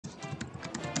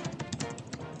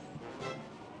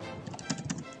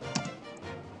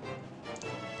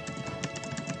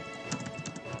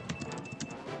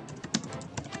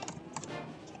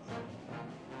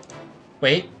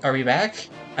Wait, are we back?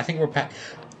 I think we're back.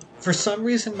 For some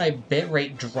reason, my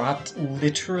bitrate dropped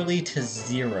literally to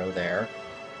 0 there.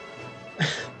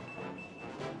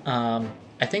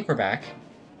 I think we're back.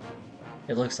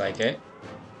 It looks like it.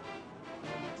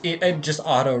 It just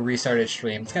auto-restarted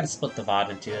stream. It's gonna split the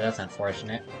VOD in two, that's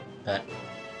unfortunate. But,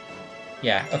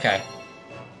 yeah, okay.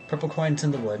 Purple coins in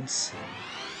the woods.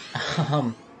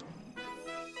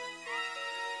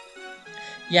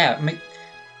 Yeah,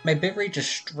 my bitrate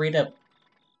just straight up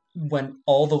went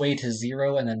all the way to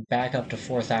 0 and then back up to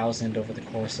 4,000 over the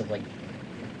course of, like,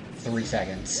 3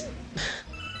 seconds.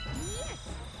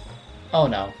 Oh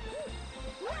no.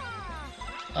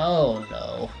 Oh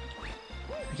no.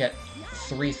 We get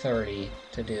 330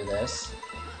 to do this.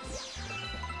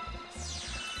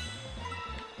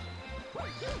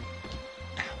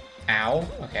 Ow.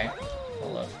 Okay.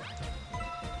 Hold up.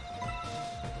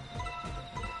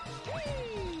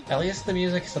 At least the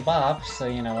music's a bop, so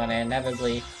you know, when I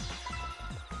inevitably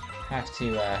have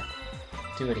to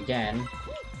do it again.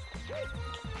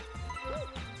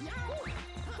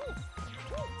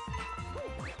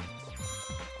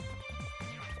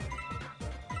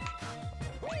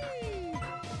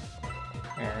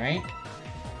 Alright.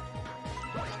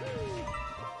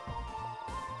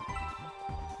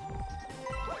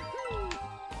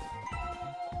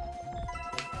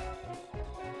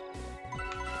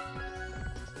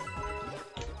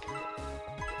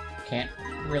 Can't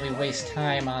really waste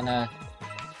time on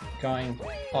going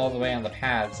all the way on the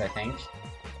paths, I think.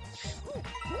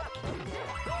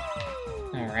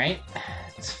 Alright,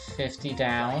 it's 50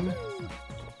 down.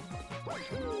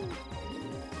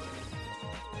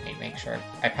 Make sure.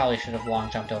 I probably should have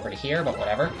long jumped over to here, but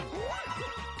whatever.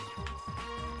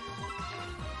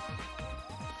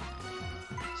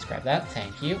 Let's grab that,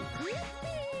 thank you.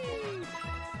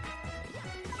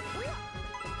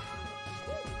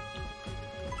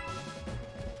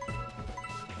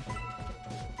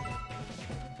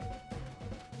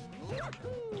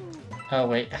 Oh,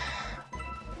 wait.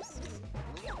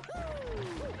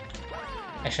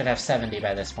 I should have 70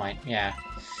 by this point, yeah.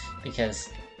 Because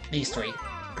these three.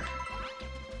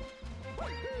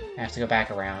 I have to go back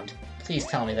around. Please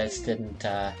tell me this didn't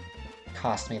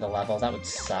cost me the level. That would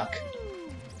suck.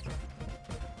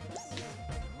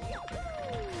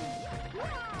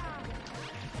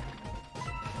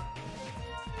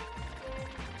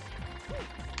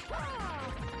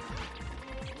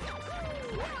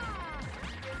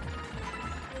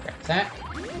 Grab that.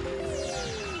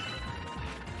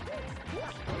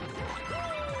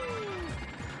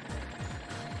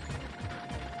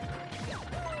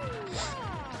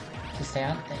 Stay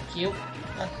on, thank you.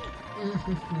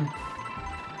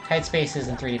 Tight spaces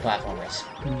and 3D platformers.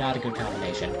 Not a good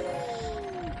combination.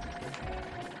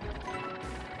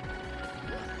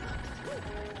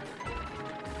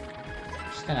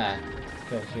 Just gonna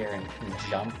go here and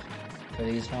jump for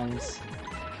these ones.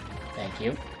 Thank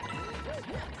you.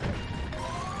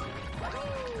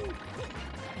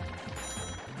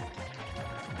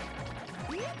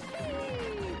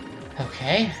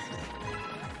 Okay.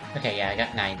 Okay, yeah, I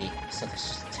got 90, so there's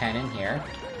just 10 in here,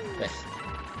 with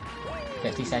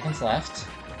 50 seconds left.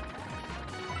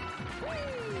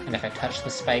 And if I touch the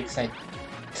spikes,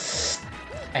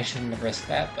 I shouldn't have risked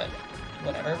that, but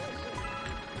whatever.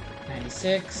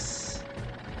 96,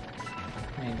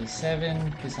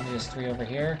 97, please tell me there's 3 over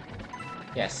here.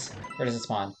 Yes, where does it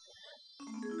spawn?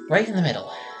 Right in the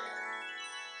middle.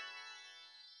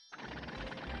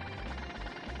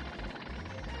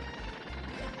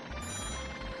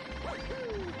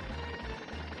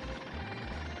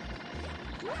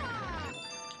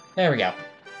 There we go.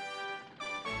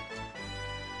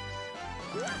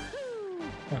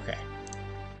 Okay.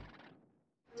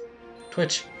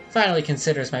 Twitch finally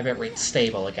considers my bitrate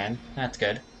stable again. That's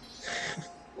good.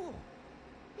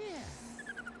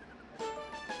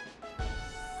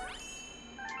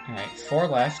 Alright, 4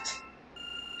 left.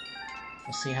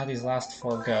 We'll see how these last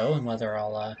 4 go, and whether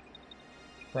I'll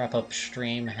wrap up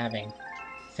stream having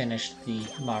finished the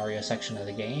Mario section of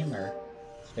the game, or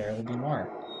if there will be more.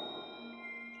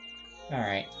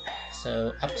 Alright,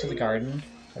 so up to the garden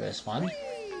for this one.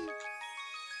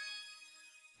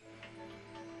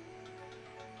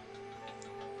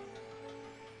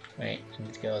 Wait, I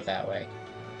need to go that way.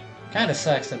 Kinda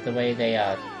sucks that the way they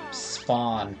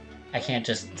spawn, I can't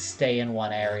just stay in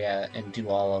one area and do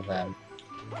all of them.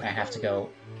 I have to go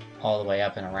all the way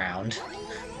up and around.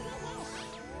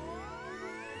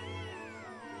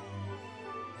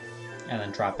 And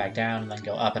then drop back down and then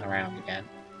go up and around again.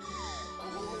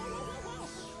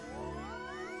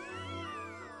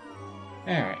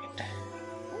 Alright.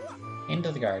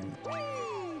 Into the garden.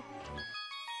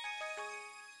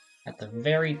 At the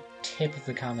very tip of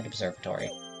the Comet Observatory.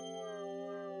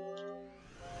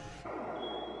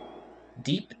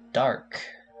 Deep Dark.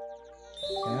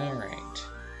 Alright.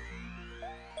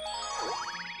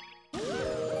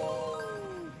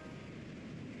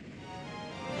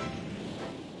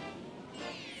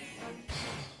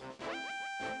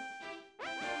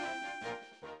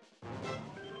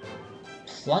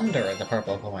 Plunder the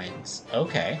purple coins.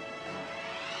 Okay.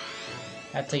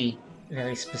 That's a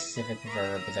very specific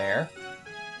verb there.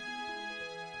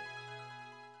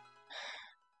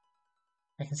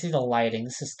 I can see the lighting.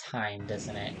 This is timed,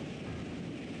 isn't it?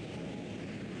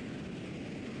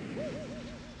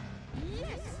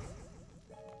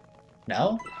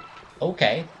 No?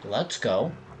 Okay, let's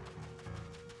go.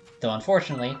 Though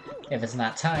unfortunately, if it's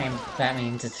not timed, that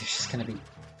means it's just gonna be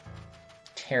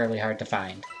terribly hard to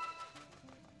find.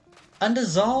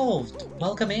 Undissolved!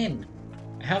 Welcome in!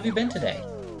 How have you been today?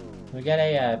 Can we get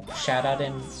a shout-out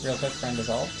in real quick for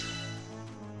Undissolved?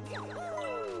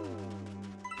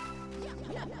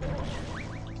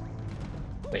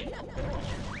 Wait.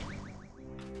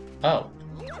 Oh.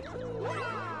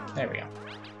 There we go.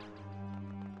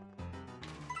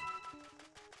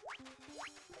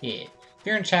 Yeah. If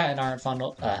you're in chat and aren't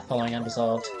following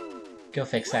Undissolved, go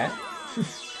fix that.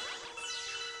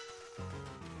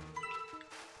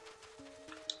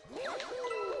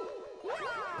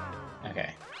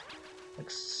 Okay.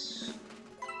 Looks...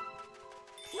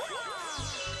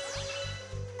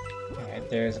 Alright,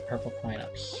 there's a purple coin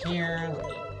up here. Let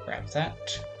me grab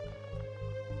that.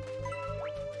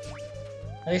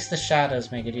 At least the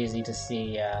shadows make it easy to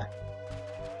see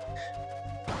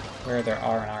where there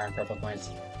are and aren't purple coins.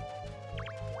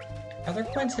 Are there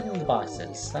coins hidden in the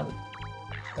boxes? That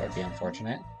would be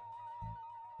unfortunate.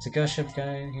 There's a ghost ship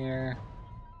going here.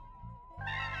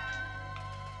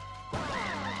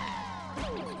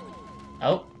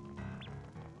 Oh.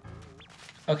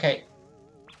 Okay.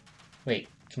 Wait,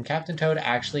 can Captain Toad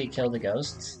actually kill the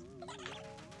ghosts?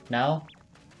 No?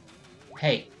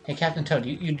 Hey, Captain Toad,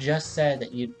 you just said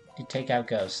that you'd take out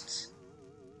ghosts.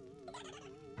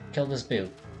 Kill this boo.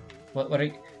 What are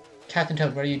you... Captain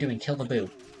Toad, what are you doing? Kill the boo.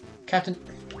 Captain...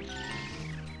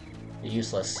 You're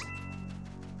useless.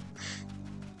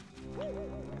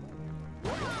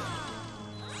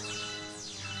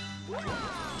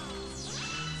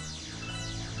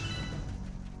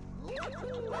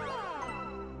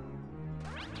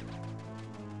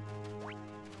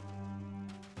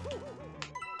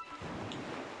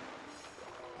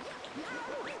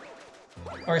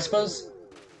 Or I suppose,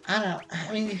 I don't know,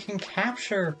 I mean, you can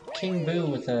capture King Boo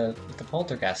with the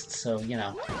poltergeist, so, you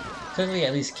know, clearly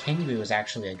at least King Boo is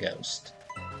actually a ghost.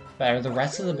 But are the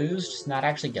rest of the Boos just not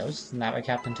actually ghosts, and that why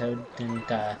Captain Toad didn't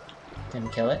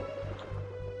kill it?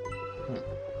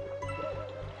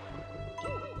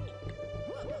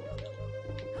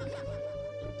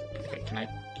 Okay, can I...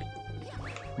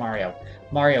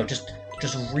 Mario, just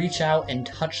reach out and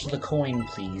touch the coin,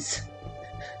 please.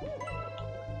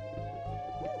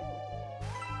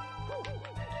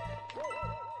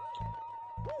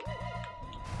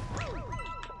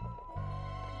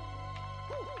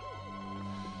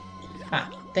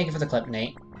 Thank you for the clip,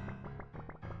 Nate.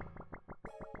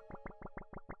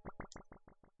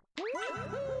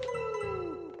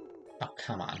 Oh,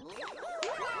 come on.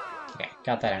 Okay,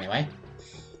 got that anyway.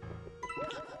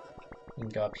 We can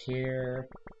go up here.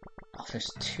 Oh,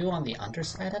 there's two on the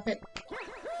underside of it?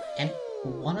 And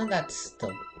one of that's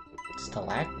the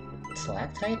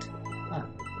stalactite? Huh.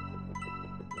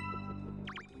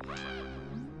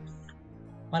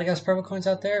 Wanna get us purple coins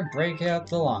out there? Break out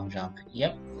the long jump.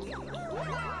 Yep.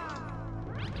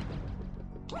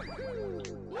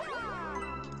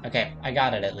 Okay, I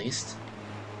got it at least.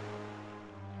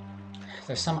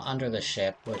 There's some under the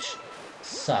ship, which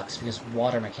sucks because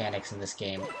water mechanics in this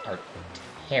game are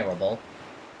terrible.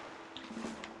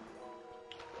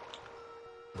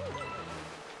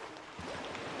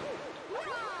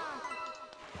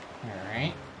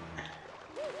 Alright.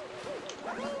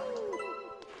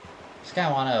 Just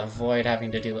kinda wanna avoid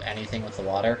having to do anything with the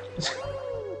water.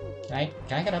 Can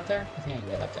I get up there? I think I can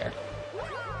get up there.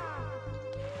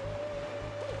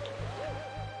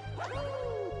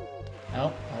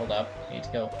 Oh, hold up. I need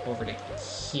to go over to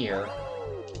here.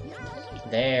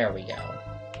 There we go.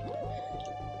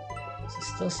 There's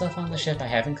still stuff on the ship I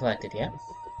haven't collected yet.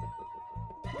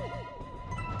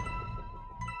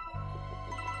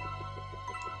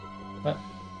 What?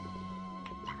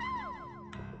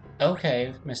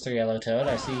 Okay, Mr. Yellow Toad,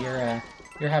 I see you're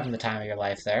having the time of your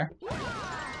life there.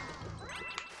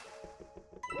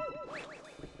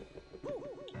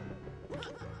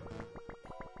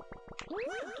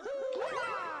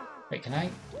 Wait, can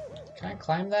Can I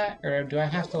climb that? Or do I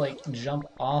have to, like, jump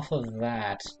off of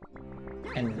that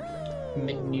and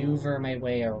maneuver my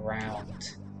way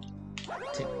around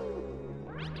to...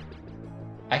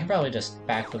 I can probably just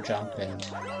backflip jump and...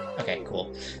 Okay,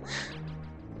 cool.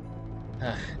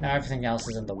 Now everything else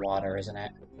is in the water, isn't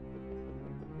it?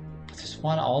 There's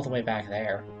one all the way back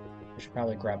there. We should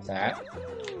probably grab that.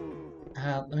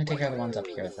 Let me take care of the ones up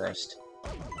here first.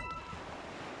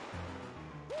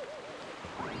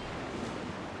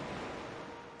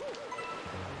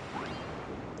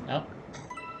 Oh.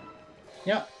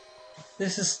 Yep.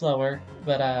 This is slower,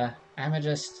 but I'ma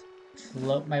just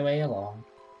float my way along.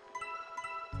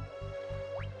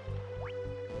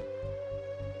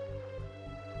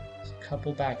 There's a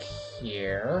couple back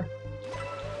here.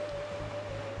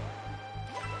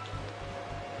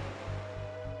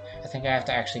 I think I have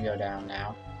to actually go down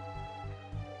now.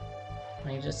 Let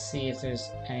me just see if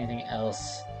there's anything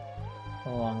else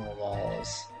along the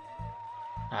walls.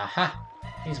 Aha!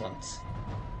 These ones.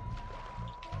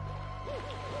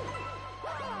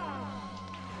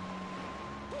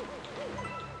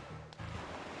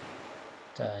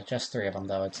 Just 3 of them,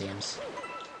 though, it seems.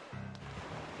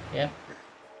 Yep.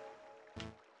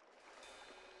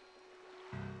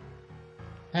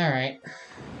 Alright.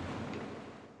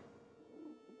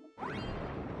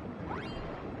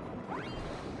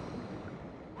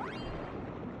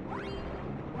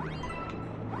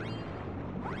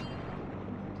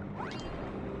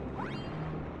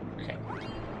 Okay.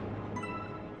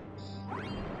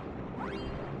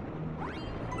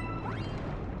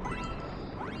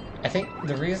 I think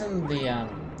the reason the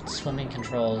swimming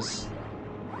controls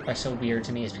are so weird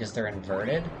to me is because they're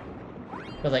inverted.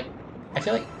 But like, I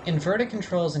feel like inverted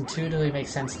controls intuitively make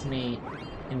sense to me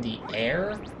in the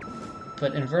air,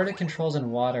 but inverted controls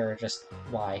in water are just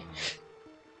why?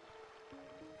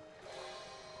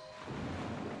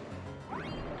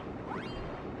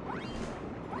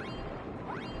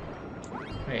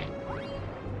 Wait.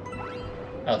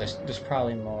 Oh, there's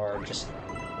probably more just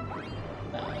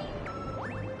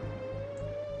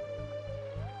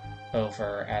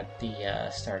over at the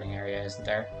starting area, isn't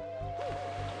there?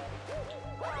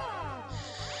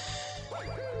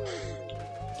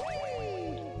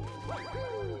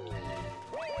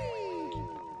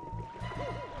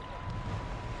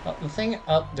 Well, the thing...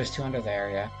 Oh, there's 2 under there,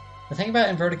 yeah. The thing about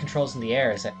inverted controls in the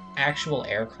air is that actual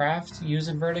aircraft use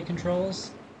inverted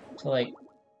controls. So, like,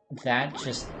 that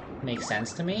just makes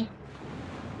sense to me.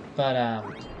 But,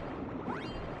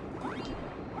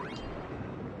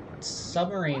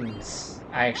 submarines,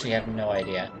 I actually have no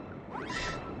idea.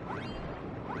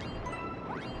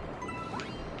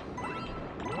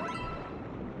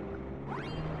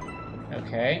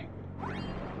 Okay.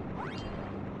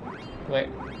 Wait.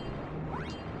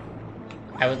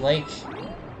 I would like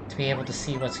to be able to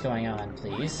see what's going on,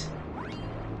 please.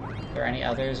 Are there any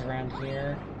others around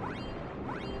here?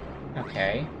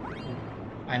 Okay.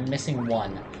 I'm missing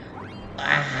 1.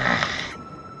 Ah!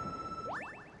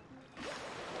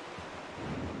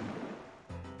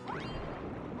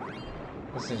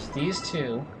 There's these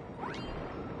 2.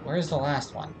 Where's the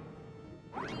last one?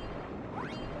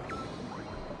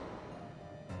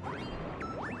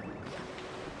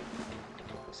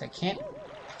 I can't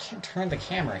turn the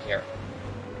camera here.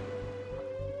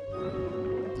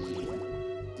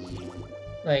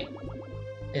 Like,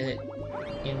 is it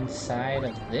inside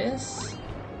of this?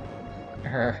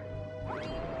 Or...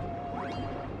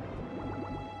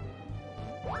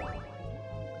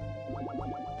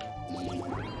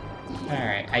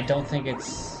 Alright, I don't think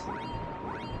it's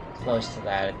close to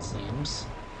that, it seems.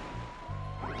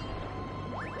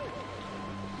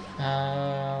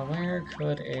 Where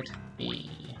could it be?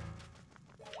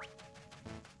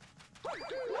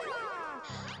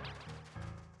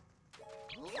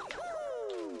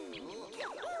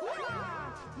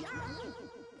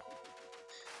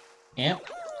 Yep.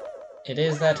 It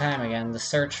is that time again, the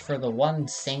search for the one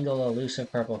single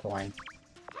elusive purple coin.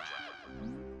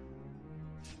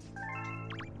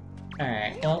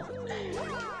 Alright, well,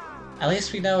 at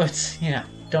least we know it's, you know,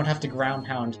 don't have to ground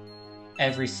pound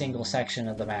every single section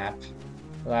of the map.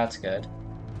 Well, that's good.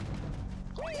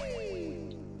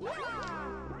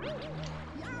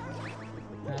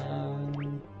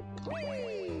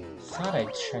 Thought I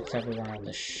checked everywhere on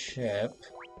the ship.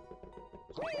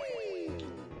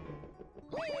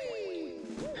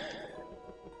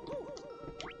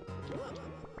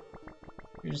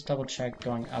 You just double check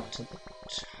going up to the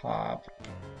top.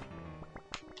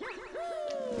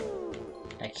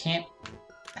 I can't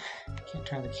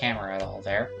turn the camera at all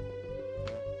there.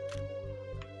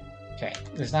 Okay,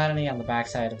 there's not any on the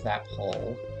backside of that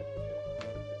pole.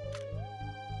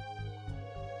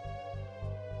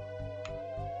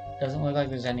 Doesn't look like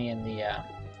there's any in the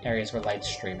areas where light's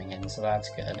streaming in, so that's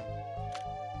good.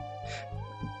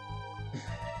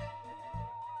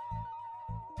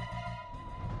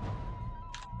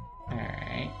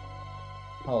 Alright.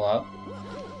 Hold up.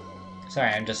 Sorry,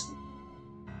 I just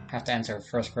have to enter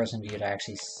first-person view to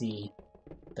actually see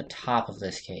the top of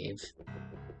this cave.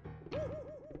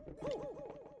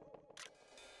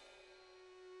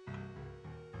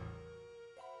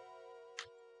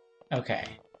 Okay.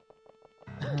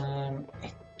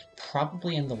 It's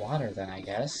probably in the water then, I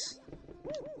guess.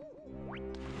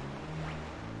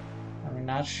 I'm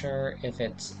not sure if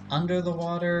it's under the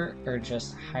water or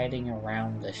just hiding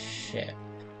around the ship.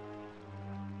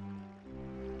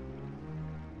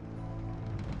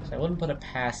 So I wouldn't put it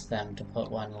past them to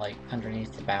put one, like,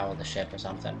 underneath the bow of the ship or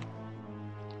something.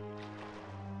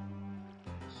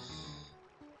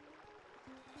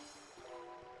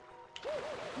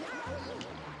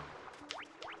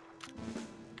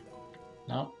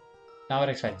 Nope. Not what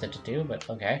I expected to do, but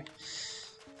okay.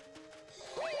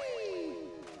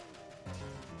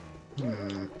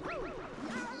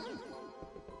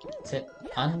 Is it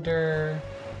under...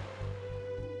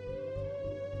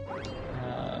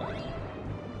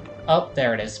 Oh,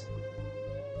 there it is.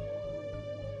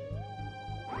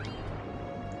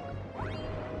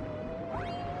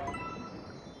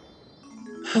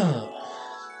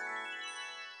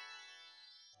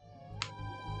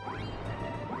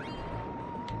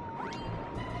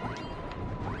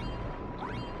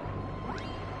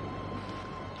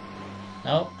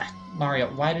 Nope.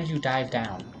 Mario, why did you dive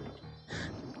down?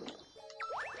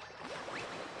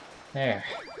 There.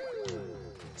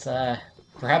 Let's,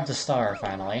 grab the star,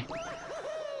 finally.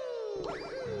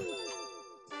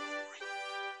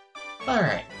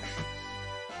 Alright.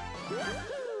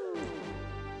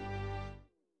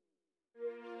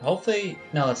 Hopefully...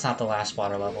 No, that's not the last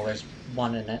water level. There's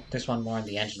one in it. There's one more in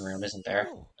the engine room, isn't there?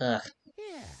 Ugh.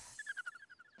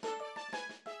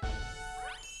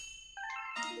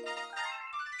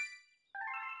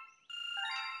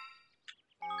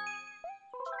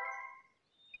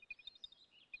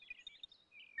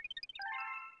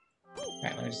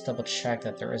 Alright, let me just double check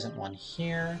that there isn't one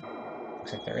here.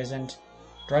 Looks like there isn't.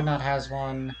 Dreadnought has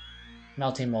one.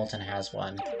 Melting Molten has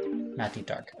one. Not Deep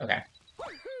Dark. Okay.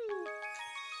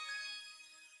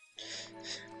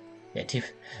 Yeah,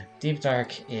 Deep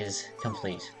Dark is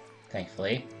complete,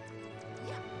 thankfully.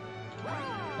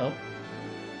 Oh.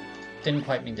 Didn't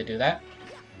quite mean to do that.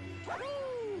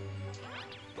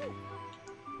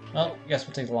 Well, guess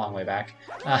we'll take the long way back.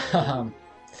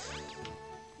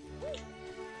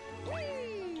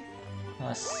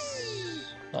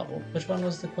 Level. Which one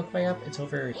was the quick way up? It's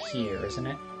over here, isn't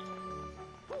it?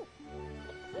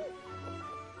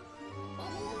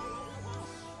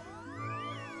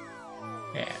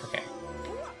 Yeah, okay.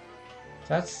 So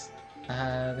that's,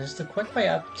 there's the quick way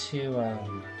up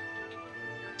to,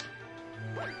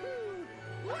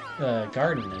 the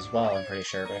garden as well, I'm pretty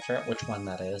sure, but I forgot which one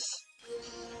that is.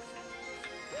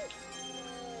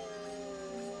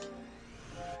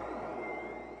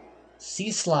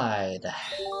 Sea Slide!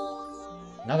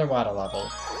 Another water level.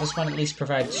 This one at least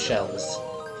provides shells.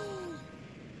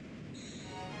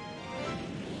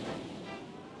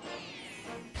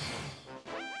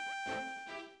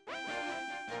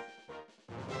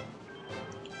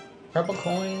 Purple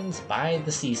coins by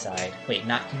the seaside. Wait,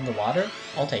 not in the water?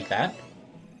 I'll take that.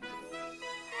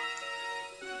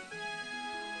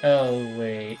 Oh,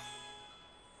 wait.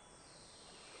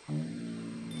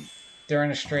 They're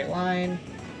in a straight line.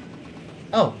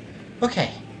 Oh,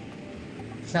 okay.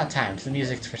 It's not timed. The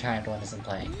music's for timed when it isn't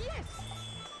playing.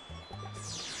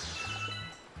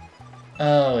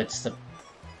 Oh, it's the...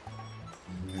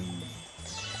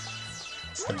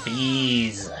 It's the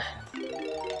bees.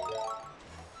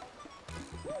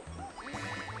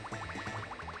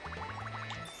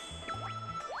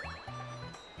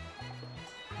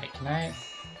 Wait, can I...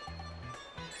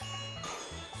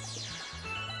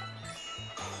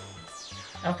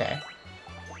 Okay.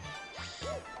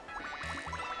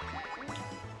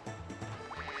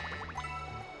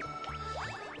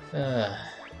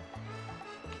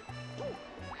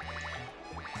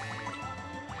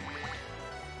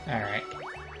 Alright.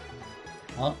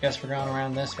 Well, guess we're going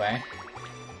around this way.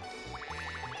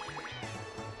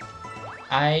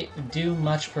 I do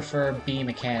much prefer bee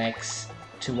mechanics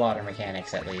to water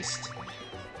mechanics, at least.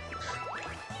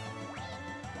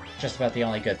 Just about the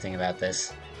only good thing about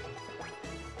this.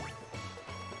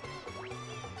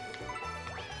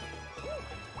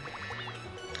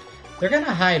 They're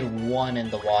gonna hide one in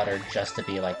the water just to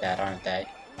be like that, aren't they?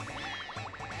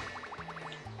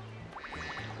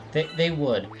 They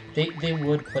would. They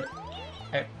would put...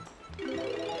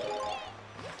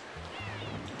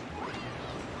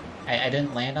 I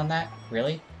didn't land on that?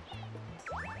 Really?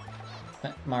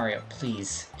 But Mario,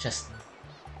 please, just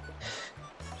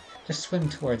swim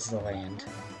towards the land.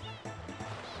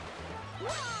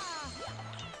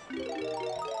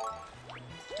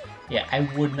 Yeah, I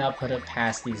would not put it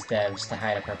past these devs to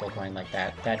hide a purple coin like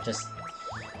that. That just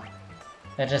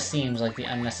seems like the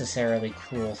unnecessarily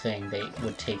cruel thing they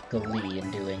would take glee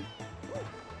in doing.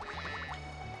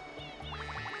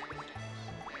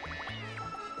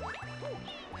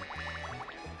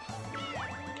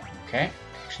 Okay,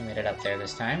 actually made it up there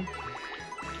this time.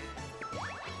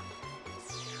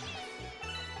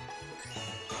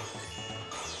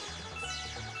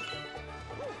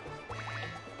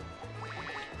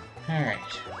 Alright,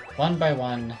 one by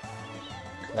one,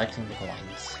 collecting the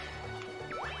coins.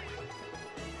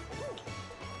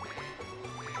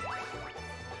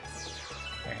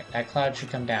 Alright, that cloud should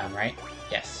come down, right?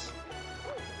 Yes.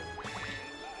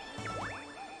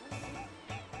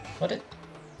 What it...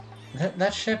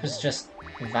 That ship is just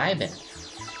vibing.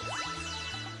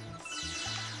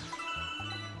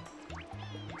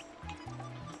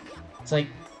 It's like,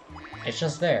 it's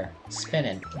just there,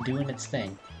 spinning, doing its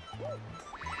thing.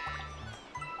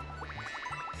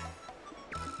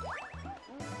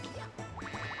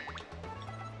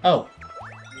 Oh,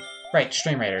 right,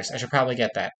 Stream Raiders. I should probably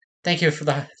get that. Thank you for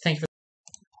the.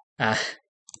 Let's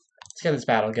get this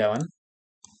battle going.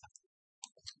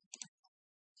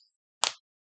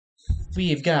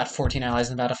 We've got 14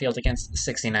 allies in the battlefield against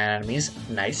 69 enemies.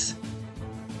 Nice.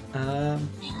 I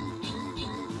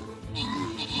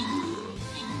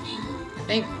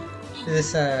think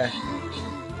this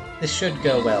should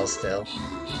go well still.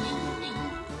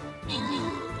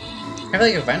 I feel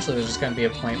like eventually there's just going to be a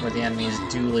point where the enemies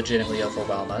do legitimately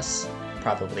overwhelm us.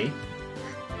 Probably.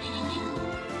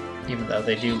 Even though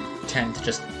they do tend to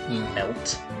just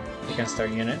melt against our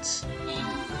units.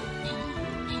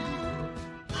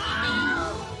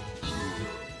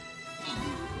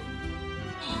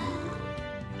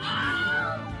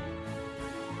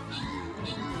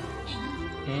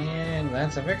 And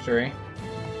that's a victory.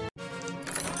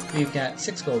 We've got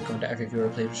 6 gold going to every viewer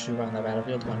who played with Shuba on the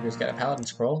battlefield. One who's got a Paladin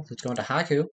Scroll. Let's go into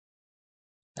Haku.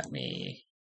 Let me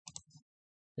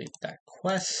complete that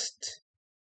quest.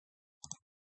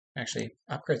 Actually,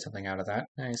 upgrade something out of that.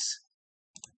 Nice.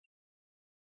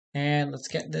 And let's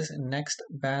get this next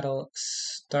battle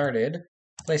started.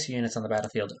 Place your units on the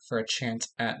battlefield for a chance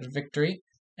at victory.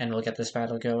 And we'll get this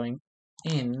battle going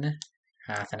in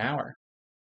half an hour.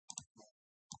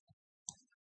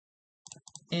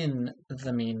 In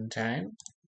the meantime,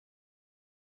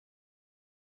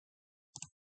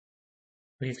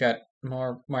 we've got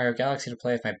more Mario Galaxy to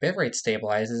play if my bitrate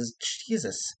stabilizes.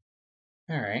 Jesus.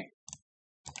 Alright.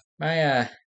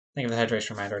 Think of the head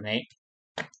reminder, Nate.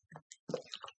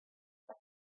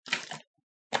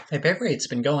 My bitrate's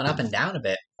been going up and down a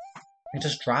bit. It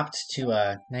just dropped to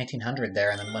 1900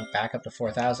 there and then went back up to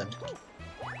 4000.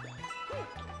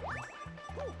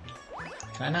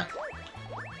 Can I not?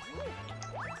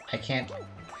 I can't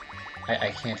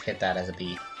hit that as a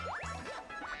B.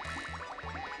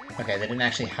 Okay, they didn't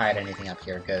actually hide anything up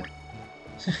here, good.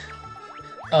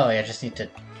 Oh, yeah, I just need to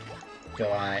go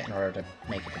on it in order to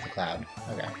make it to the cloud.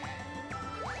 Okay.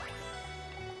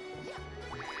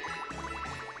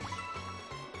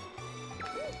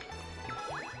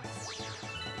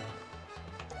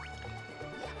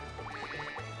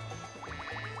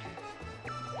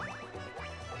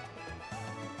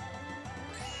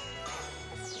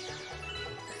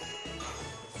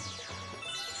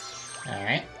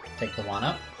 Alright, take the one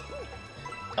up.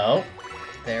 Oh,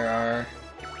 there are...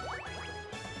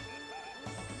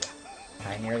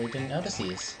 I nearly didn't notice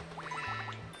these.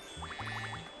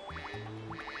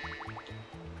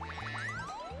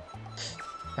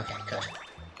 Okay, good.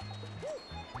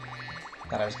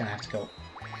 Thought I was gonna have to go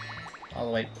all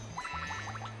the way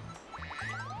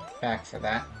back for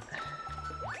that.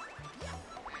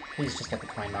 Please just get the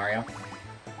coin, Mario.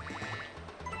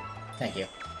 Thank you.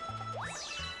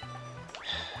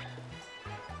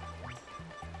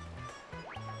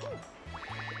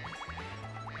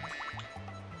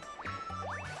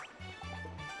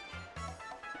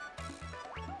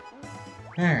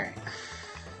 Alright.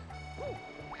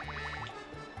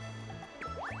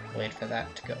 Wait for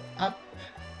that to go up.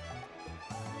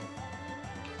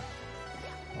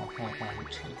 I'll hop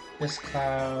onto this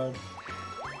cloud.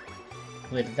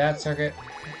 Completed that circuit.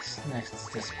 Next is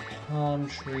this palm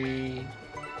tree.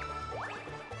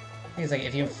 I think it's like,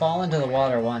 if you fall into the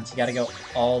water once, you gotta go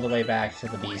all the way back to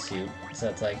the bee suit. So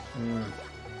it's like,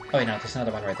 Oh wait, no, there's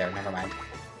another one right there, never mind.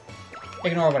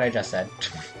 Ignore what I just said.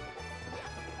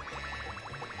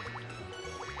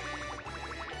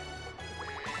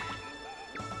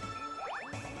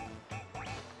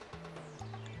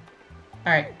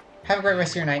 Alright, have a great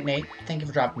rest of your night, Nate. Thank you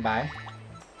for dropping by.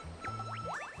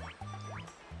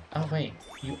 Oh wait,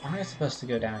 you are supposed to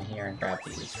go down here and grab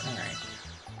these. Alright.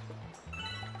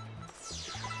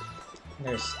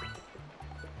 There's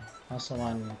also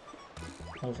one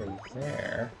over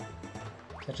there.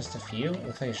 Is that just a few? It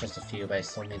looks like it's just a few, but I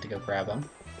still need to go grab them.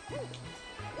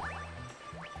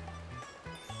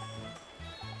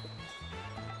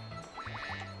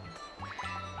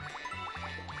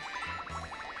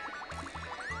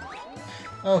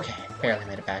 Okay, barely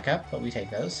made it back up, but we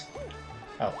take those.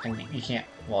 Oh, and you can't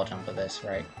wall jump with this,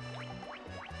 right?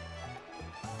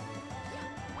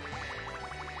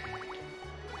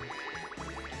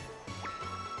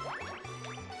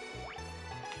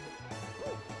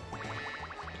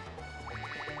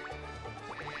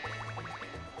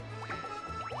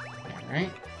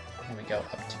 Alright, then we go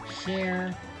up to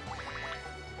here.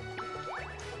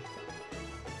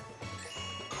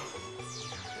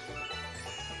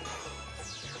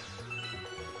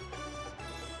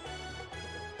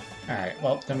 Alright,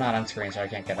 well, they're not on screen, so I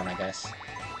can't get them, I guess.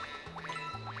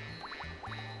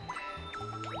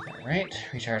 Alright,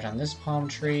 recharge on this palm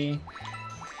tree.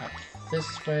 Up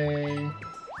this way.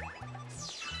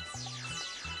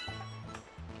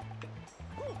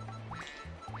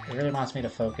 It really wants me to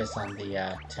focus on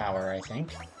the tower, I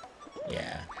think.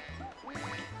 Yeah.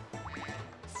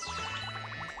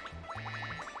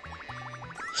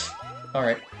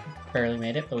 Alright, barely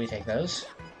made it, but we take those.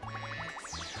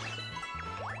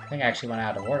 I think I actually went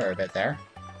out of order a bit there.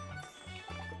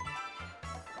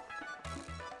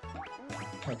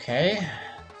 Okay.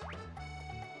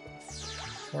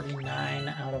 49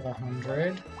 out of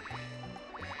 100.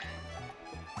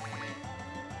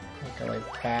 Make our way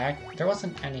back. There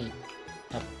wasn't any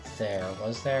up there,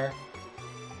 was there?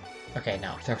 Okay,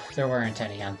 no, there weren't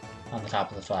any on the top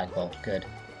of the flagpole. Good.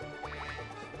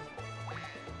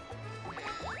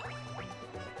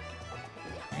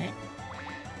 Okay.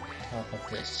 Top of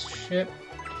this ship.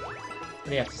 What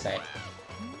do you have to say?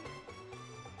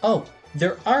 Oh,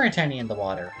 there aren't any in the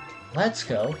water. Let's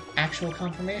go. Actual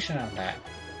confirmation on that.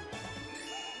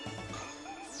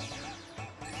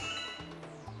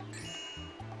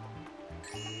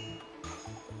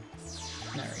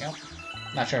 There we go.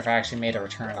 Not sure if I actually made a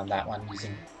return on that one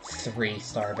using 3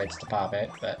 star bits to pop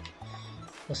it, but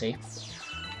we'll see.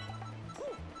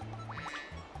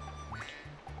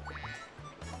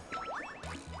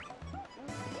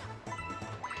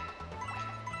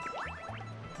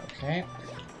 Okay.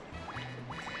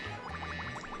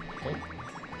 Oh.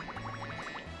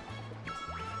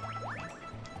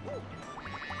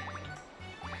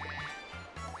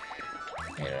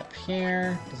 Get it up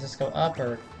here. Does this go up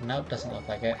or... Nope, doesn't look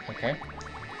like it. Okay.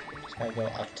 Just gotta go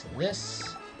up to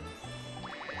this.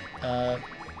 Oh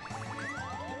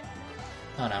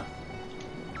no.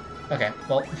 Okay,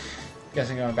 well,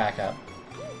 guess I'm going back up.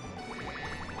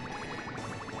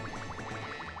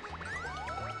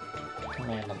 I can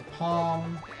land on the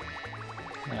palm.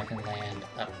 Then I can land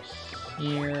up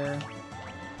here.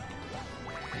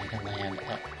 And I can land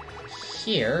up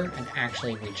here and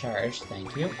actually recharge.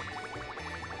 Thank you.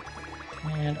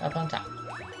 And up on top.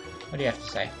 What do you have to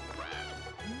say?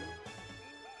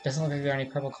 Doesn't look like there are any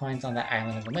purple coins on that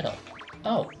island in the middle.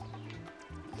 Oh!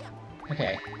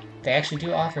 Okay. They actually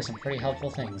do offer some pretty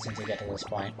helpful things since we get to this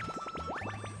point.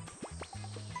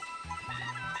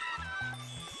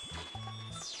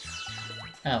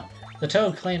 Oh. The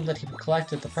toad claimed that he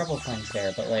collected the purple coins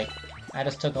there, but, like, I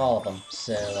just took all of them,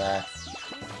 so,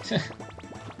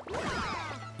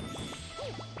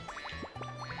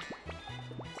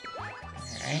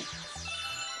 Alright.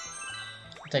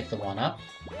 I'll take the one up.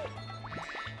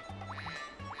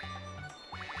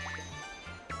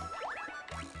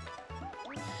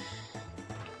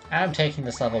 I'm taking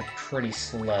this level pretty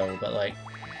slow, but, like,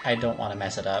 I don't want to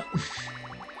mess it up.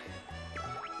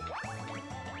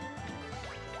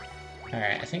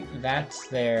 Alright, I think that's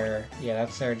there. Yeah,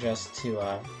 that's there just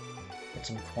to, get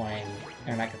some coin.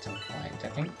 Or not get some coins, I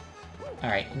think.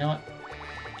 Alright, you know what?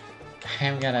 I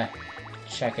am gonna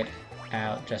check it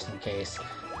out just in case.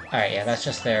 Alright, yeah, that's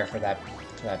just there for that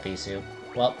bee soup.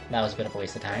 Well, that was a bit of a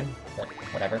waste of time, but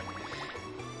whatever.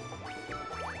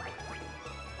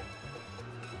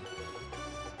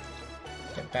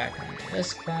 Get back onto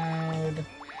this cloud.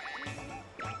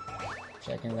 Which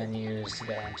I can then use to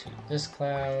get onto this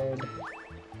cloud.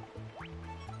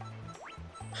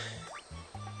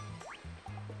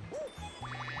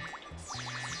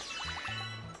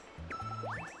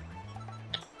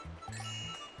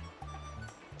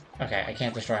 Okay, I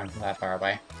can't destroy him from that far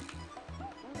away.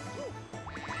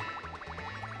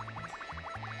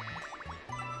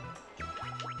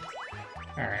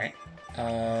 Alright.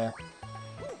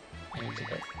 I need to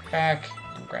go back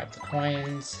and grab the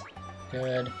coins.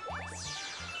 Good.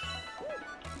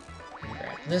 And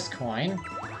grab this coin.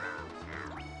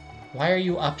 Why are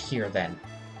you up here, then?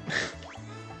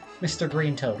 Mr.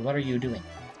 Green Toad, what are you doing?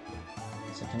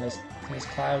 So can this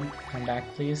cloud come back,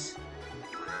 please?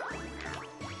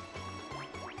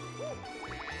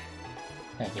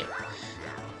 Thank you.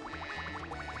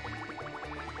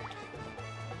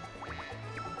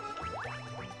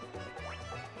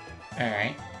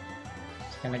 Alright.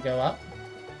 It's gonna go up.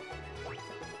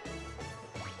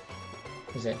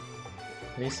 Is it?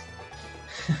 Please?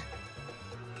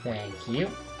 Thank you.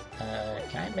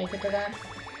 Can I make it to that?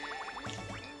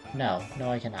 No.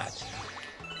 No, I cannot.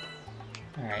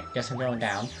 Alright, guess I'm going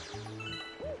down.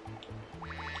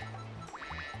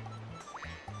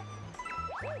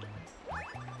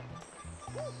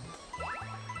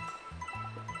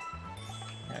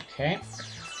 Okay.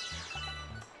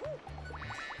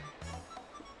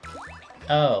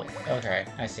 Oh, okay,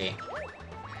 I see.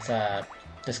 It's,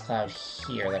 this cloud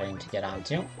here that I need to get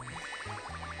onto.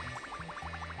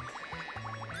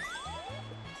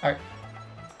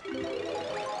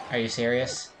 Are you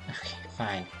serious? Okay,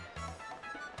 fine.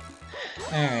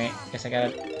 Alright, guess I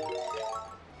gotta...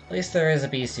 At least there is a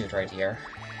bee suit right here.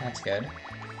 That's good.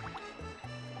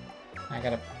 I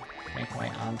gotta make my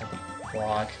way onto the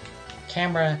block.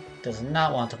 Camera does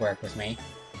not want to work with me.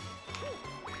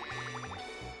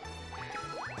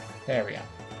 There we go.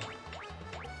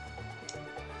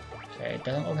 Okay, it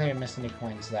doesn't look like I missed any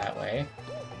coins that way.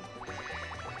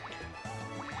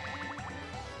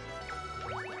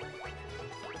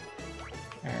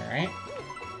 Alright.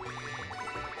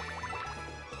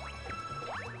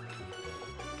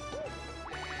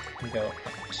 We go up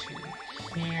to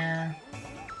here.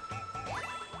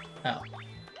 Oh.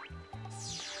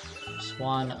 There's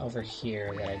one over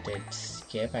here that I did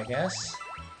skip, I guess.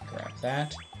 Grab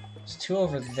that. There's two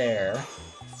over there.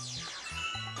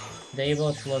 They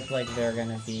both look like they're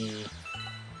gonna be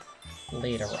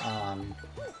later on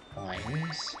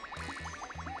coins.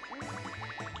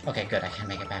 Okay, good, I can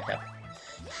make it back up.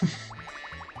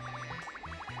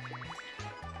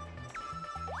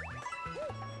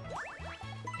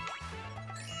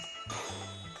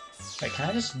 Wait,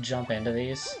 can I just jump into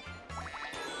these?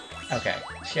 Okay,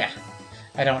 yeah.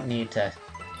 I don't need to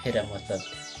hit him with the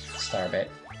star bit.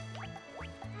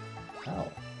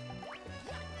 Oh.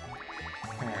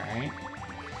 Alright.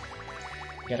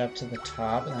 Get up to the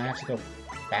top, and then I have to go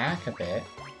back a bit.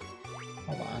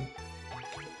 Hold on.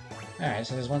 Alright,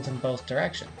 so there's ones in both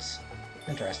directions.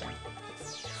 Interesting.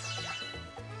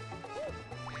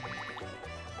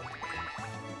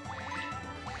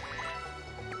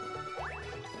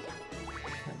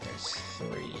 And there's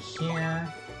three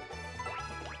here.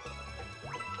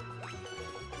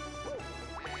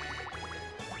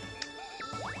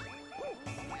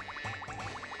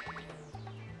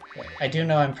 I do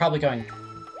know I'm probably going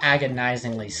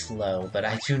agonizingly slow, but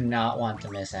I do not want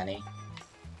to miss any.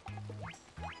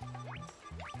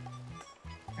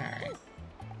 Alright.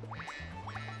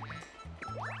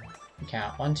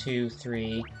 Count 1, 2,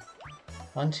 3.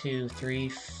 1, 2, 3,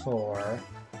 4,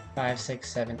 5,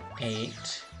 6, 7,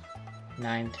 8,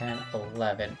 9, 10,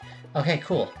 11. Okay,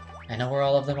 cool. I know where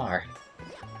all of them are.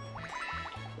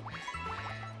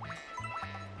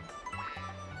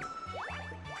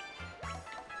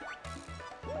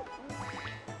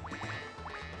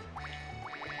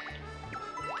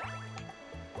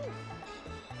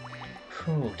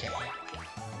 Okay.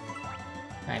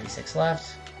 96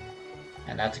 left.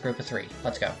 And that's a group of 3.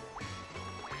 Let's go.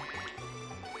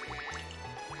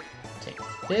 Take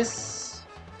this.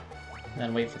 And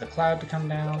then wait for the cloud to come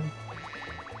down.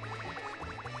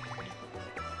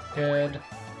 Good.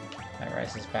 That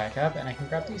rises back up, and I can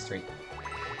grab these 3.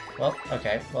 Well,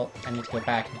 okay. Well, I need to go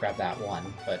back and grab that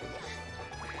one, but...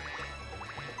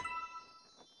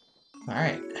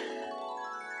 Alright.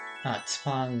 It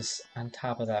spawns on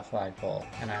top of that flagpole,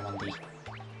 and I'm on the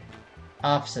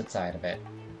opposite side of it.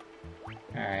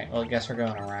 Alright, well, I guess we're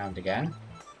going around again.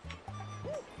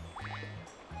 What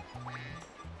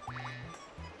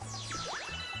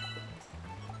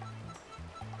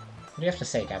do you have to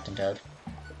say, Captain Toad?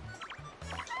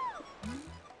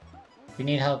 If you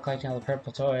need help collecting all the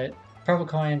purple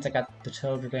coins, I got the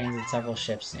Toad remains in several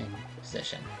ships in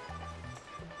position.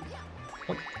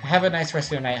 Have a nice rest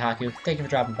of your night, Haku. Thank you for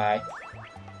dropping by.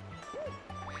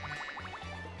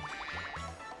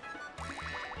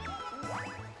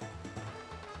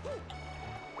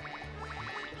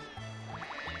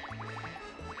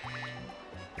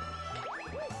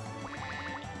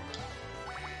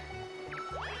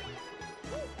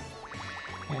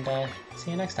 And,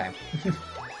 see you next time.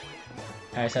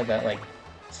 I said that, like,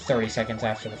 30 seconds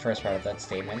after the first part of that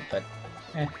statement, but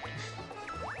eh.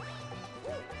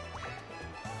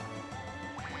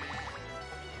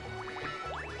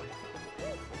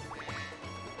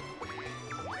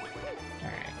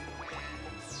 Alright.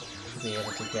 Should be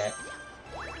able to get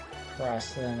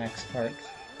across to the next part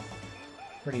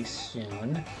pretty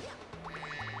soon.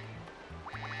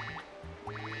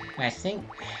 And I think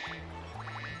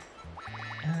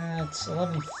it's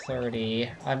 11:30.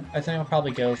 I think I'll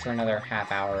probably go for another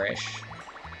half hour-ish.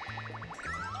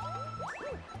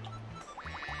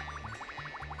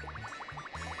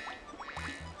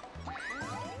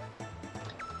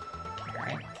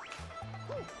 Alright.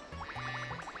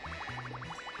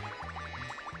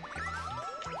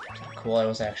 Cool, I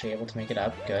was actually able to make it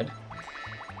up. Good.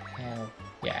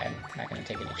 Yeah, I'm not going to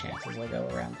take any chances. I'll go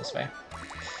around this way.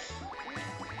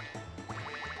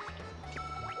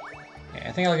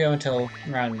 I think I'll go until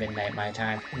around midnight my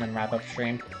time, and then wrap up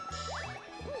stream.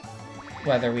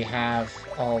 Whether we have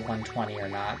all 120 or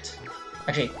not.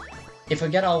 Actually, if we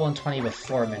get all 120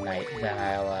 before midnight, then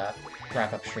I'll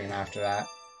wrap up stream after that.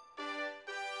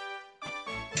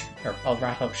 Or I'll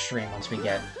wrap up stream once we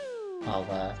get all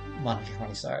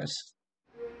 120 stars.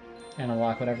 And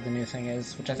unlock whatever the new thing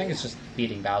is, which I think is just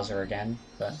beating Bowser again,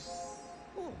 but...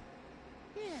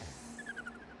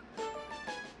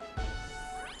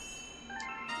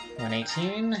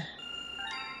 118. I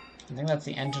think that's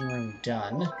the engine room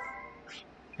done.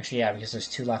 Actually, yeah, because there's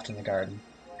 2 left in the garden.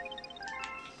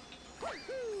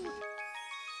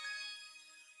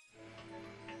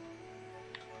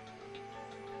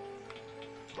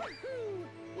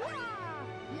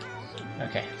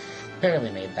 Okay, barely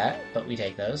made that, but we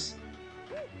take those.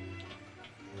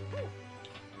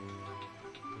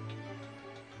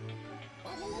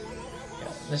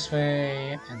 Go this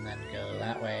way, and then go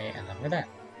that way, and then we're there.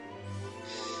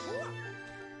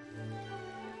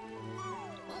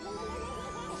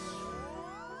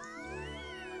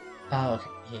 Oh, okay.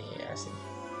 Yeah, I see.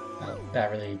 Oh,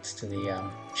 that leads to the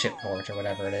ship port or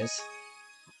whatever it is.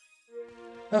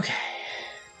 Okay.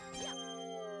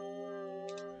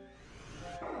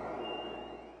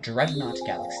 Dreadnought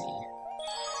Galaxy.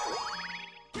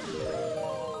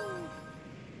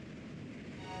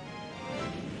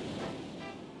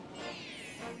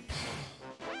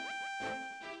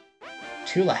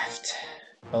 Two left.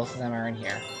 Both of them are in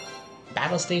here.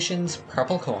 Battle stations,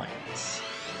 purple coins.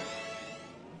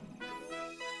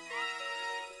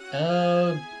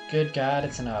 Oh, good God,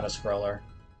 it's an auto-scroller.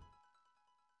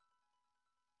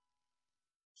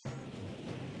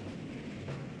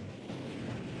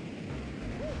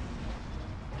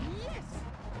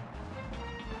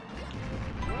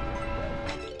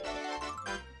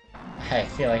 I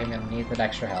feel like I'm gonna need that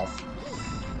extra health.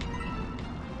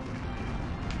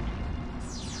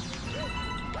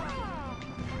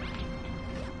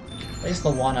 At least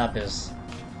the 1-up is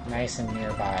nice and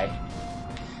nearby.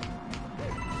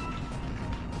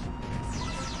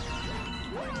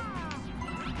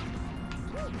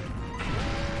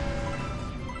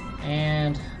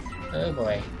 And, oh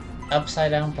boy,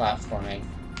 upside down platforming.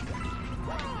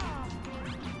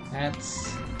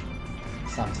 That's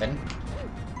something.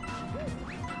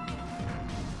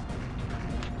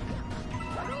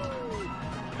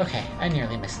 Okay, I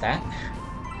nearly missed that.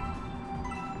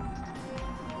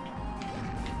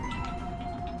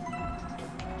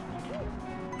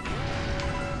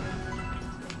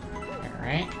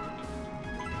 Alright.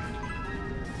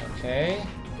 Okay.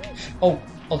 Oh,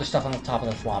 there's stuff on the top of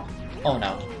the swamp. Oh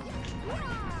no.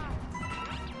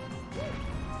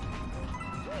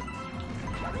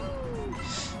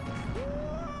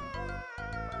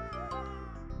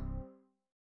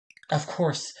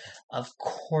 Of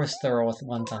course there are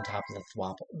ones on top of the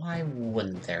swamp. Why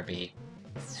wouldn't there be?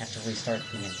 Have to restart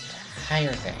the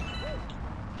entire thing.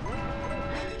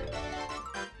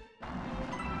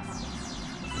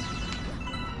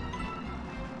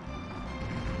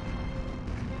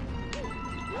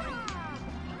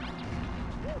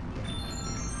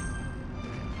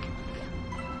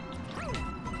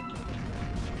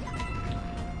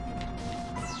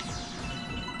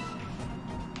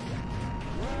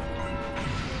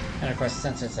 And of course,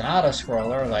 since it's an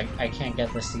auto-scroller, like, I can't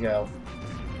get this to go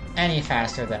any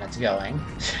faster than it's going.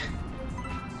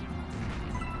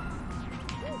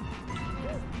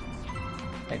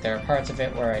 Like, there are parts of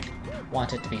it where I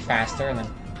want it to be faster, and then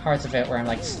parts of it where I'm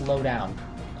like, slow down.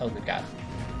 Oh, good God.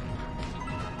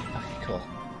 Okay, cool.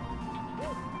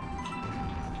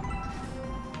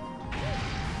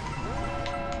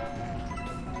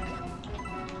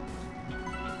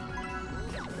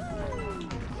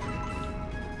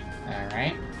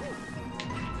 Alright.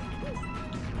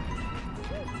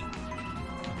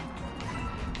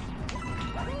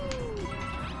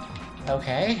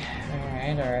 Okay.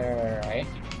 Alright.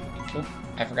 Oop,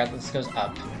 I forgot that this goes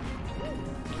up.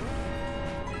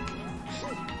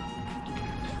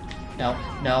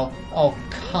 No. Oh,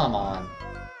 come on.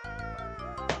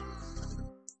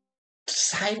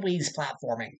 Sideways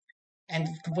platforming. And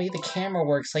the way the camera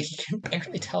works, like, you can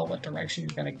barely tell what direction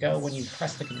you're gonna go when you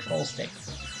press the control stick.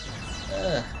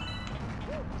 Ugh.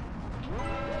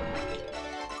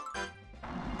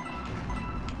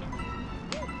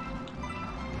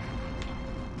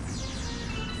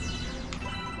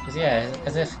 Cause yeah,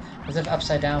 as if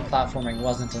upside down platforming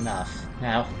wasn't enough.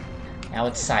 Now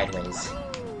it's sideways.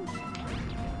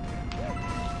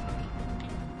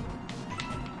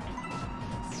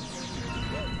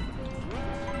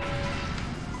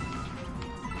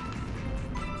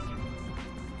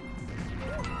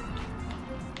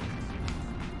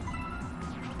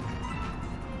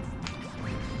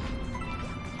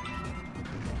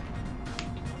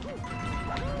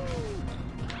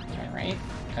 Alright.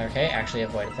 Okay, actually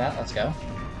avoided that. Let's go.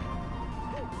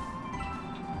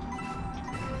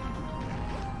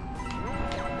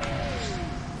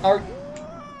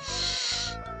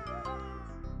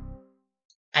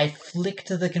 I flicked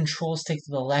the control stick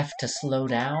to the left to slow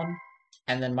down,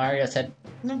 and then Mario said,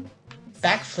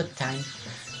 backflip time.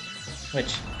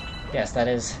 Which, yes, that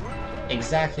is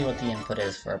exactly what the input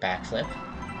is for a backflip.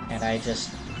 And I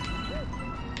just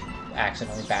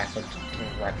accidentally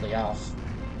backflipped directly off.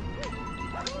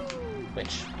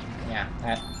 Which, yeah,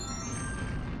 that...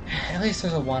 At least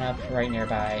there's a 1-up right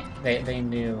nearby. They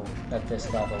knew that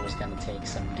this level was going to take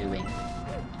some doing.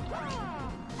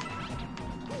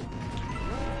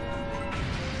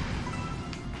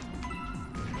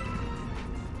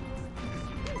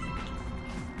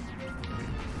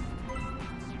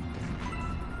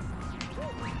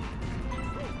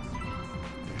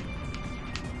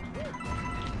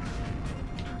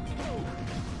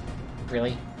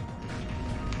 Really?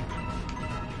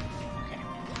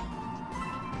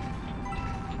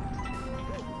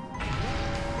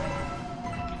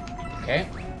 Okay.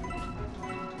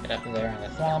 Get up there in the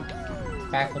thwomp,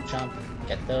 backflip jump,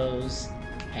 get those,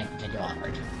 and continue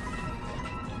onward.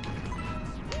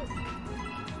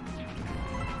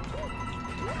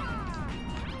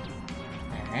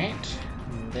 Alright,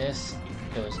 this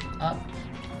goes up.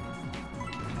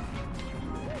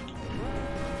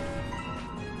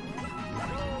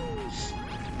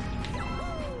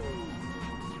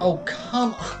 Oh,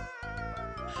 come on!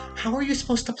 How are you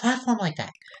supposed to platform like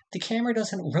that? The camera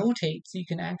doesn't rotate, so you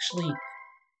can actually...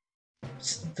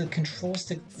 The control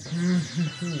stick...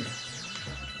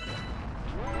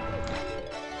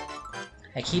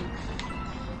 I keep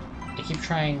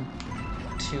trying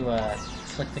to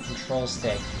flick the control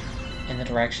stick in the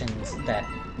directions that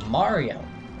Mario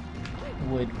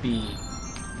would be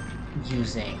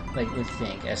using, like, would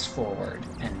think as forward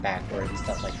and backward and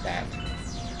stuff like that.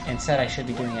 Instead, I should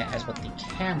be doing it as what the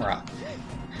camera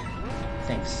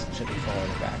thinks should be forward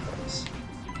or backwards.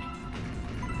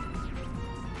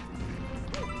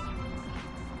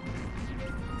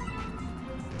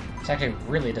 It's actually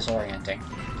really disorienting.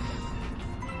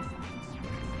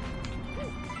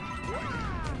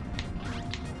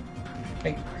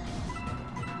 Like,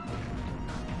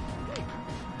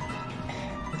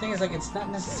 the thing is, like, it's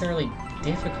not necessarily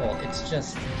difficult, it's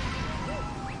just... the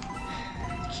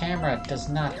camera does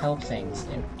not help things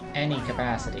in any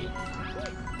capacity.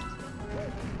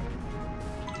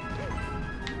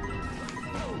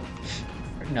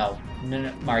 No,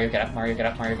 Mario, get up, Mario, get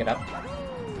up, Mario, get up.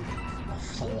 Oh,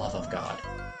 for the love of God.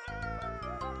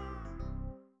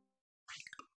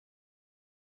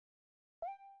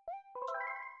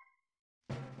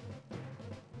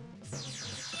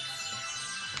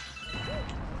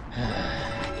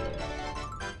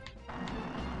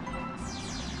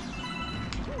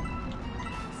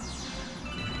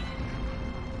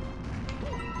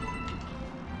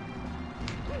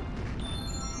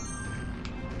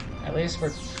 At least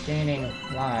we're gaining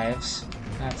lives.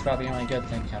 That's about the only good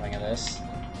thing coming of this.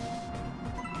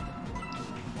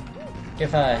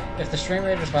 If the Stream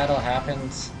Raiders battle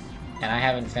happens, and I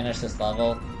haven't finished this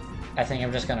level, I think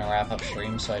I'm just gonna wrap up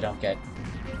stream so I don't get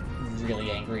really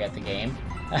angry at the game.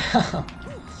 There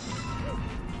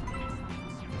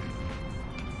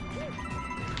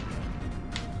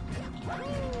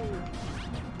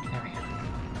we go.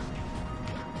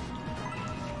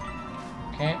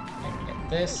 Okay, I can get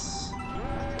this.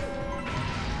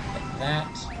 Get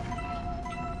that.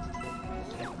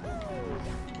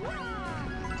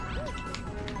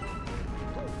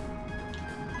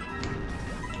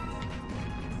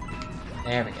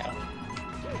 There we go.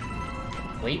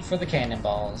 Wait for the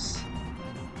cannonballs.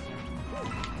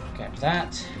 Grab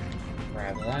that.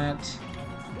 Grab that.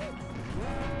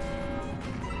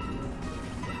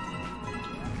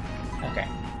 Okay,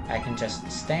 I can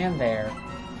just stand there.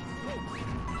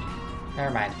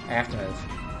 Never mind, I have to move.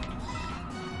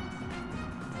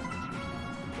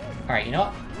 Alright, you know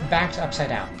what? Back to upside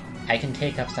down. I can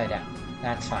take upside down.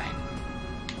 That's fine.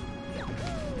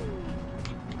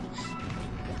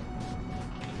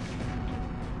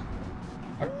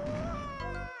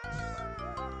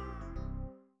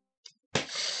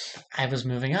 I was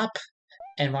moving up,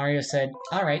 and Mario said,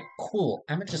 alright, cool,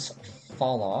 I'm gonna just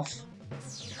fall off.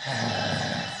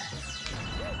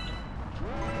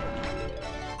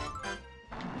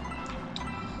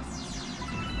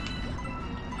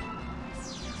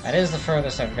 That is the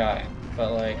furthest I've gotten,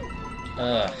 but like,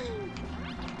 ugh.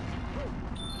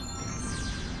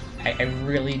 I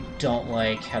really don't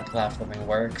like how platforming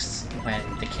works when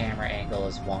the camera angle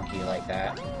is wonky like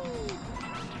that.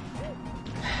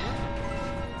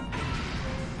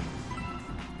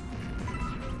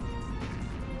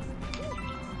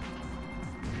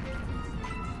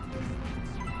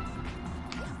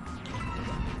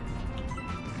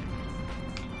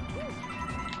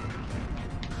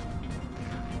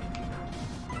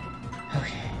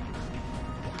 Okay.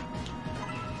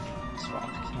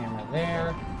 Swap the camera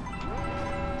there.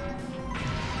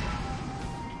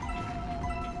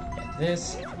 Get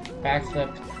this.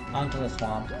 Backflip onto the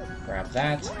swamp. Grab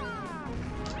that.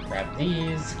 Grab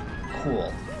these.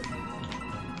 Cool.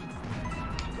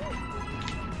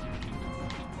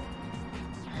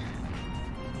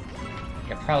 I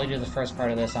could probably do the first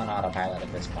part of this on autopilot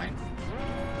at this point.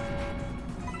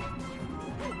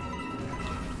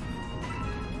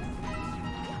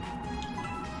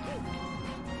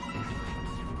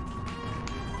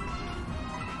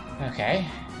 Okay.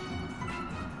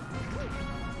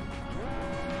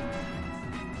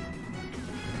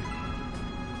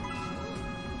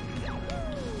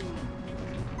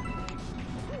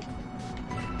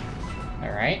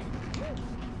 Alright.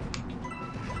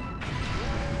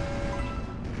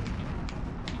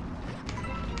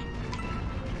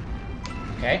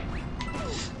 Okay.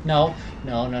 No.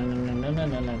 No, no, no, no, no, no,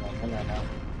 no, no, no, no, no.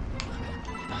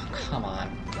 Oh, come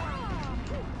on.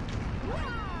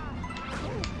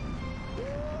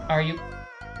 Are you...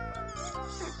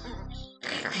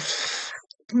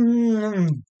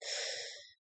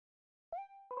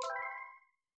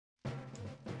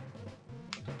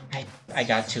 I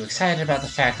got too excited about the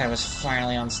fact I was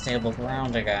finally on stable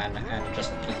ground again, and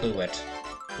just blew it.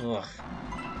 Ugh.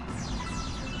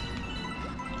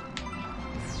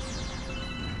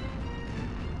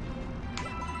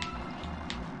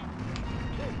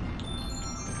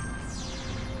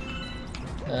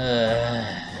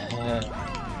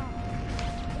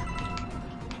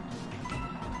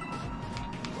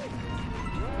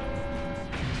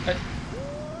 But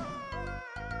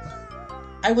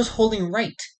I was holding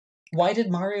right. Why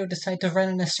did Mario decide to run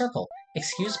in a circle?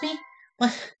 Excuse me?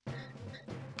 What?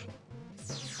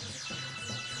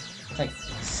 Like,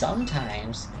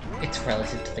 sometimes it's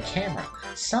relative to the camera.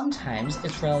 Sometimes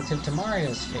it's relative to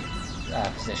Mario's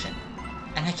position.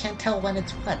 And I can't tell when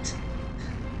it's what.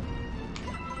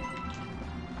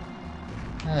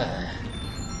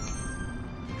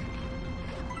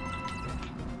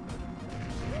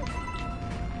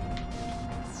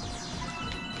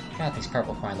 God, these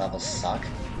purple coin levels suck.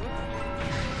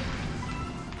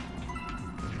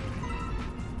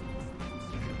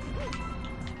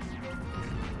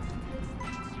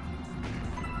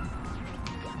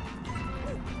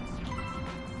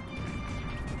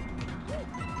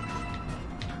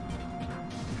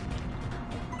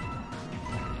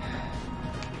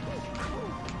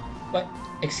 What?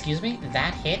 Excuse me?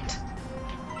 That hit?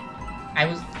 I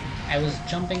was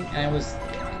jumping and I was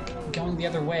going the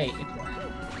other way.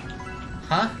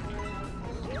 Huh?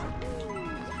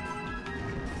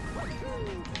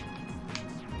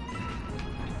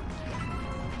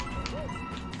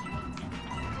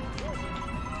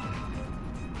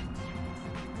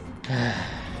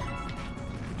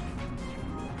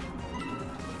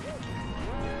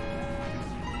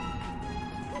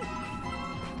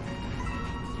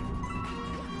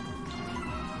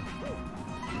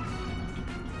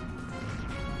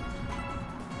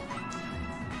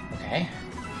 Okay.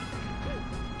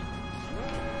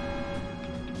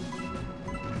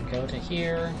 Go to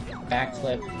here,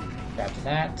 backflip, grab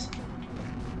that.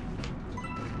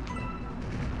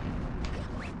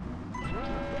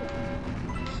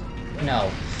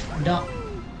 No. No.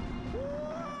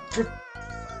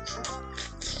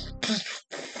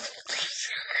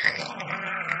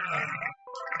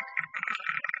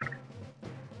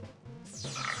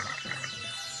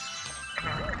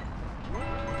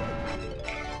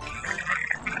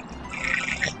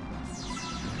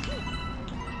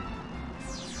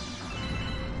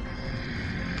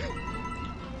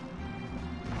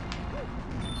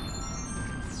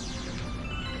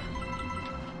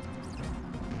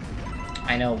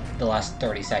 I know the last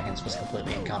 30 seconds was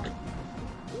completely incompetent.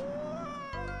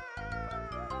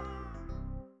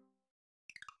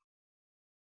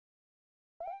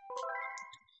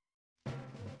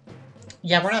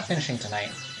 Yeah, we're not finishing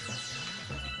tonight.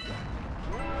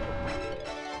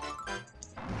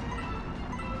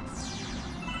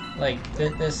 Like,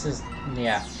 this is...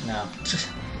 yeah, no.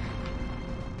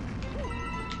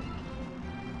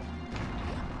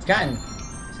 I've gotten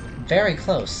very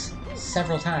close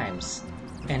several times,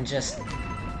 and just...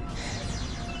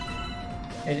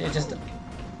 It just...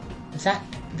 Is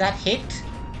that hit?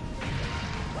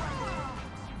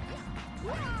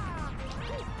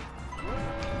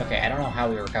 Okay, I don't know how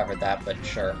we recovered that, but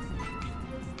sure.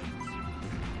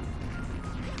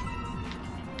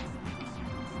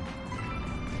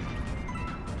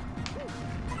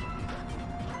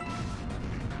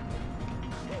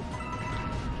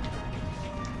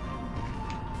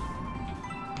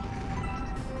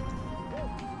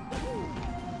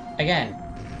 Again,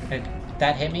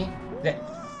 that hit me?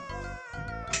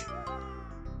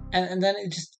 And then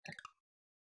it just...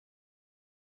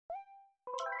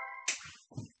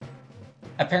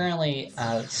 Apparently,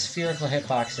 spherical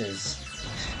hitboxes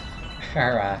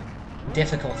are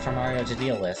difficult for Mario to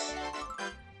deal with.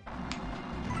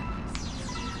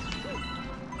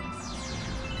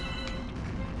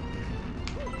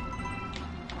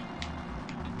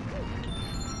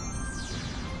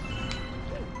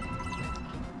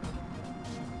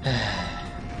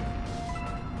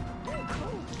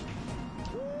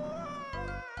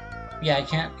 Yeah,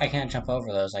 I can't jump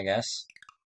over those, I guess.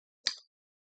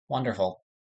 Wonderful.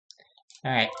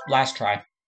 Alright, last try.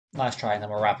 Last try, and then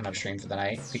we're wrapping up stream for the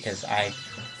night, because I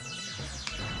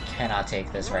cannot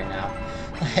take this right now.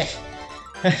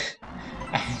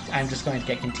 I'm just going to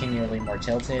get continually more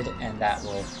tilted, and that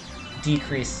will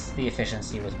decrease the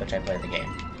efficiency with which I play the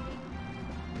game.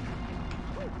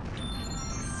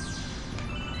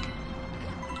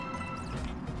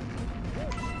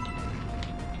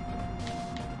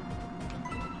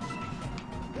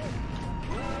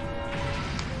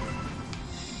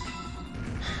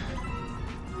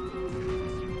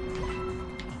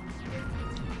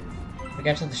 We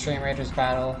get to the Stream Raiders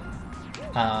battle.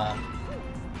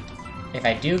 If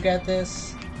I do get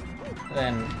this,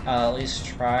 then I'll at least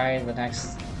try the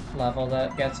next level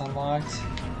that gets unlocked.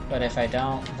 But if I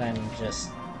don't, then just...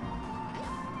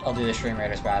 I'll do the Stream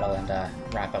Raiders battle and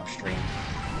wrap up stream.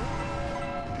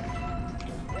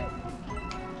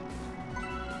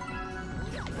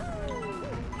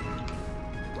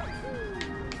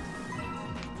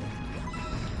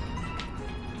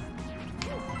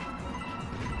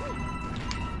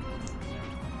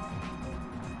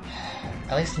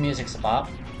 At least the music's a bop.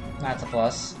 That's a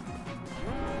plus.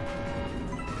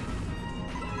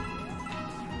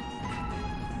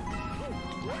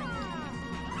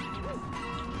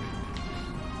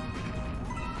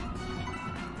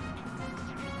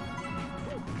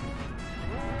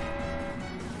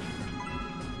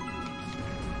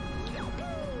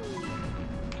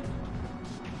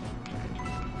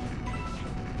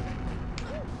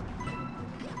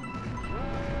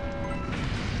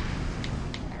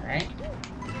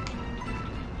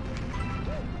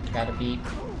 Gotta be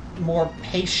more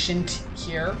patient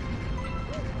here.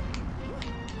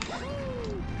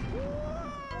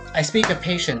 I speak of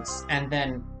patience, and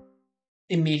then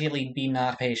immediately be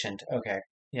not patient. Okay.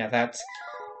 Yeah, that's...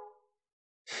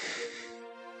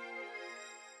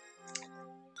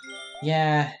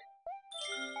 Yeah.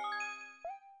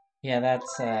 Yeah,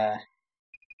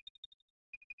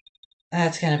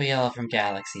 that's gonna be all from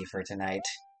Galaxy for tonight.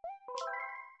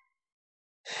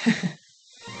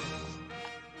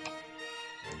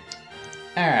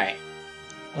 Alright.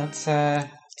 Let's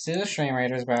do the Stream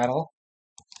Raiders battle.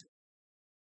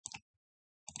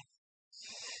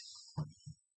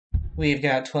 We've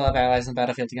got 12 allies in the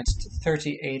battlefield against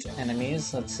 38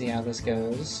 enemies. Let's see how this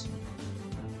goes.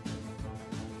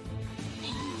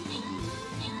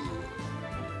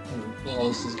 While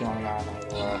this is going on, I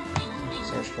will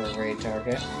search for a raid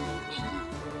target.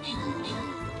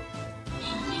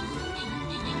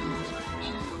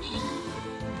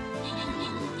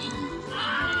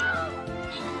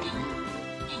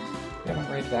 We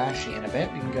haven't raided Ashy in a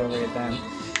bit. We can go raid them.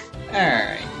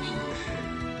 Alright.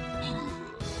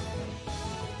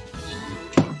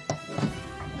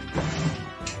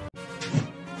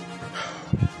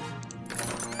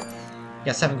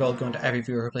 Yeah, 7 gold going to every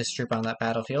viewer who places a troop on that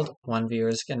battlefield. 1 viewer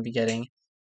is going to be getting...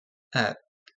 the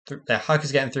Huck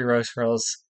is getting 3 Rogue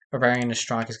Scrolls. Barbarian and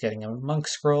Strong is getting a Monk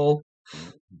Scroll.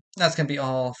 That's going to be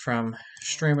all from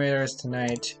Stream Raiders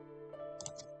tonight.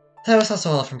 That was also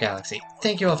all from Galaxy.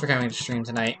 Thank you all for coming to stream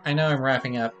tonight. I know I'm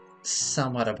wrapping up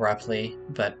somewhat abruptly,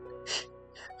 but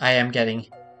I am getting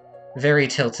very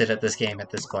tilted at this game at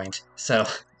this point, so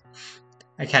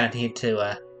I kind of need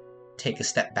to take a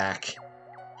step back.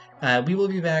 We will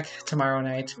be back tomorrow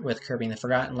night with Kirby and the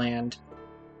Forgotten Land.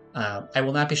 I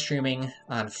will not be streaming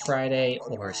on Friday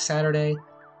or Saturday.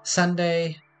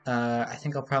 Sunday, I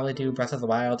think I'll probably do Breath of the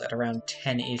Wild at around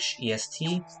 10-ish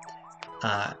EST.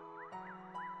 And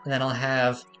then I'll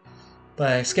have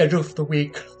my schedule for the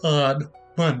week on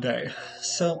Monday.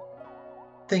 So,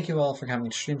 thank you all for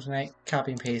coming to stream tonight.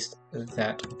 Copy and paste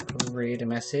that raid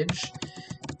message.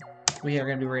 We are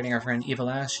going to be raiding our friend Evil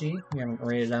Ashy. We haven't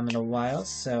raided them in a while,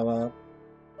 so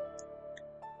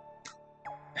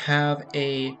have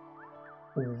a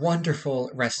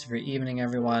wonderful rest of your evening,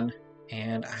 everyone,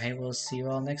 and I will see you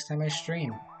all next time I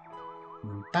stream.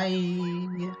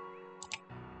 Bye!